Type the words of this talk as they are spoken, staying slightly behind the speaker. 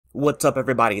What's up,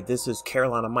 everybody? This is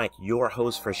Carolina Mike, your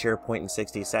host for SharePoint in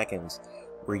 60 seconds,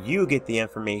 where you get the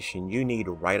information you need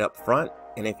right up front,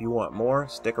 and if you want more,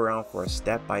 stick around for a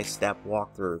step-by-step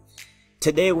walkthrough.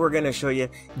 Today we're going to show you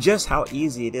just how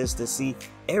easy it is to see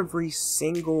every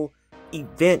single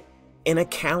event in a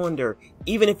calendar,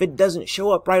 even if it doesn't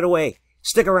show up right away.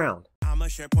 Stick around. I'm a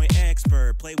SharePoint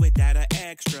expert, play with data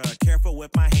extra, careful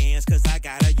with my hands cause I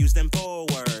gotta use them for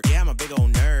work. Yeah, I'm a big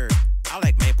old nerd, I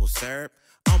like maple syrup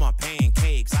on my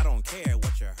pancakes, I don't care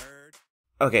what you heard.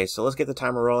 Okay, so let's get the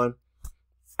timer rolling.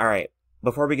 Alright,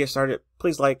 before we get started,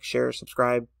 please like, share,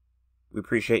 subscribe. We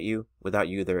appreciate you. Without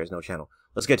you, there is no channel.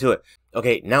 Let's get to it.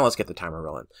 Okay, now let's get the timer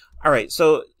rolling. Alright,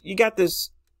 so you got this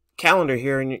calendar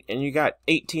here and you got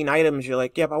 18 items. You're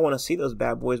like, yep, I want to see those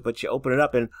bad boys, but you open it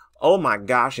up and oh my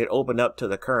gosh, it opened up to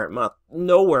the current month.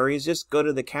 No worries, just go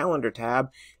to the calendar tab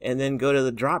and then go to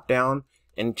the drop down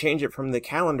and change it from the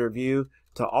calendar view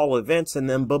to all events, and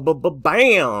then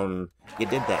bam, you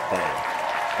did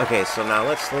that thing. Okay, so now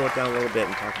let's slow it down a little bit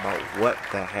and talk about what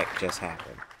the heck just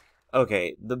happened.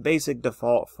 Okay, the basic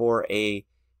default for an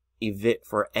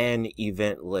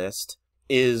event list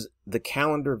is the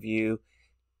calendar view,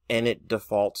 and it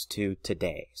defaults to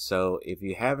today. So if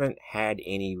you haven't had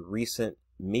any recent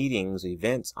meetings,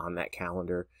 events on that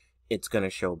calendar, it's going to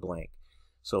show blank.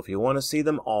 So if you want to see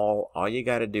them all you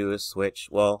got to do is switch.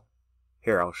 Well,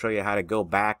 here, I'll show you how to go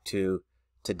back to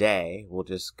today. We'll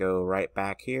just go right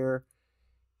back here,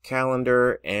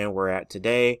 calendar, and we're at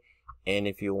today. And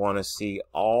if you want to see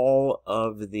all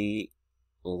of the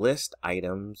list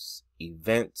items,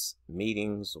 events,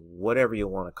 meetings, whatever you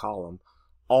want to call them,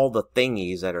 all the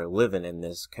thingies that are living in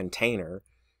this container,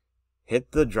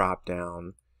 hit the drop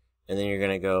down, and then you're going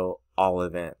to go all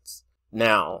events.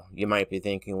 Now, you might be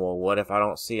thinking, well, what if I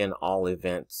don't see an all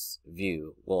events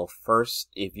view? Well, first,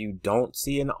 if you don't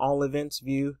see an all events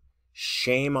view,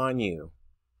 shame on you.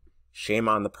 Shame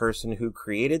on the person who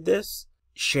created this.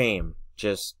 Shame.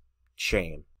 Just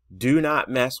shame. Do not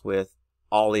mess with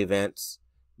all events.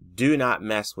 Do not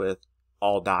mess with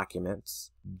all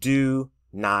documents. Do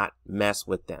not mess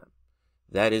with them.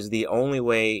 That is the only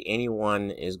way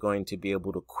anyone is going to be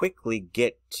able to quickly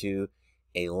get to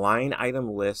a line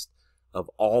item list of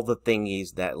all the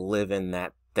thingies that live in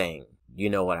that thing. You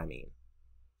know what I mean.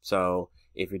 So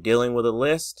if you're dealing with a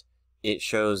list, it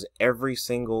shows every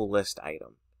single list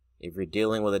item. If you're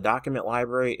dealing with a document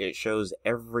library, it shows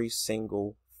every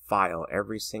single file,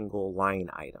 every single line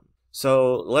item.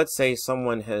 So let's say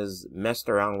someone has messed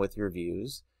around with your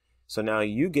views. So now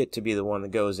you get to be the one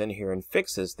that goes in here and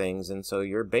fixes things. And so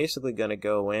you're basically going to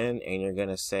go in and you're going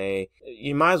to say,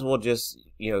 you might as well just,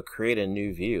 create a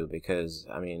new view because,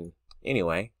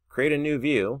 anyway, create a new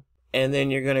view. And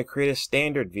then you're going to create a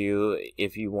standard view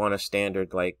if you want a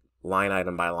standard like line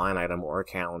item by line item or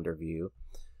calendar view.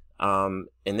 In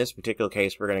this particular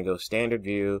case, we're going to go standard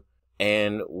view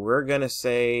and we're going to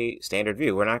say standard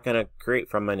view. We're not going to create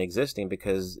from an existing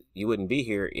because you wouldn't be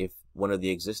here if one of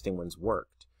the existing ones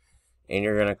worked. And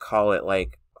you're going to call it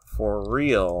like for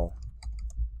real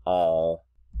all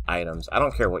items. I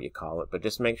don't care what you call it, but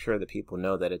just make sure that people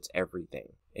know that it's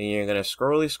everything. And you're going to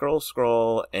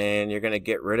scroll, and you're going to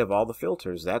get rid of all the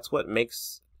filters. That's what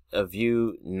makes a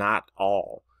view not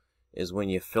all, is when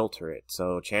you filter it.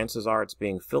 So chances are it's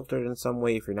being filtered in some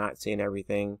way if you're not seeing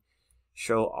everything.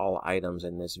 Show all items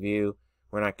in this view.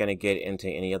 We're not going to get into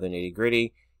any other nitty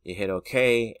gritty. You hit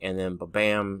OK, and then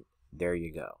bam, there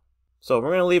you go. So we're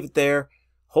going to leave it there.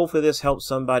 Hopefully this helps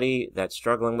somebody that's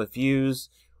struggling with views.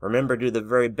 Remember, do the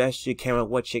very best you can with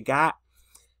what you got.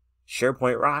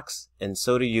 SharePoint rocks, and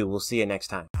so do you. We'll see you next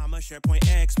time. I'm a SharePoint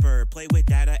expert, play with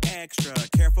data extra,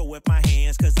 careful with my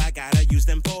hands cause I gotta use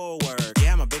them for work.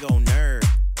 Yeah, I'm a big old nerd,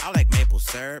 I like maple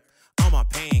syrup on my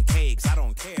pancakes.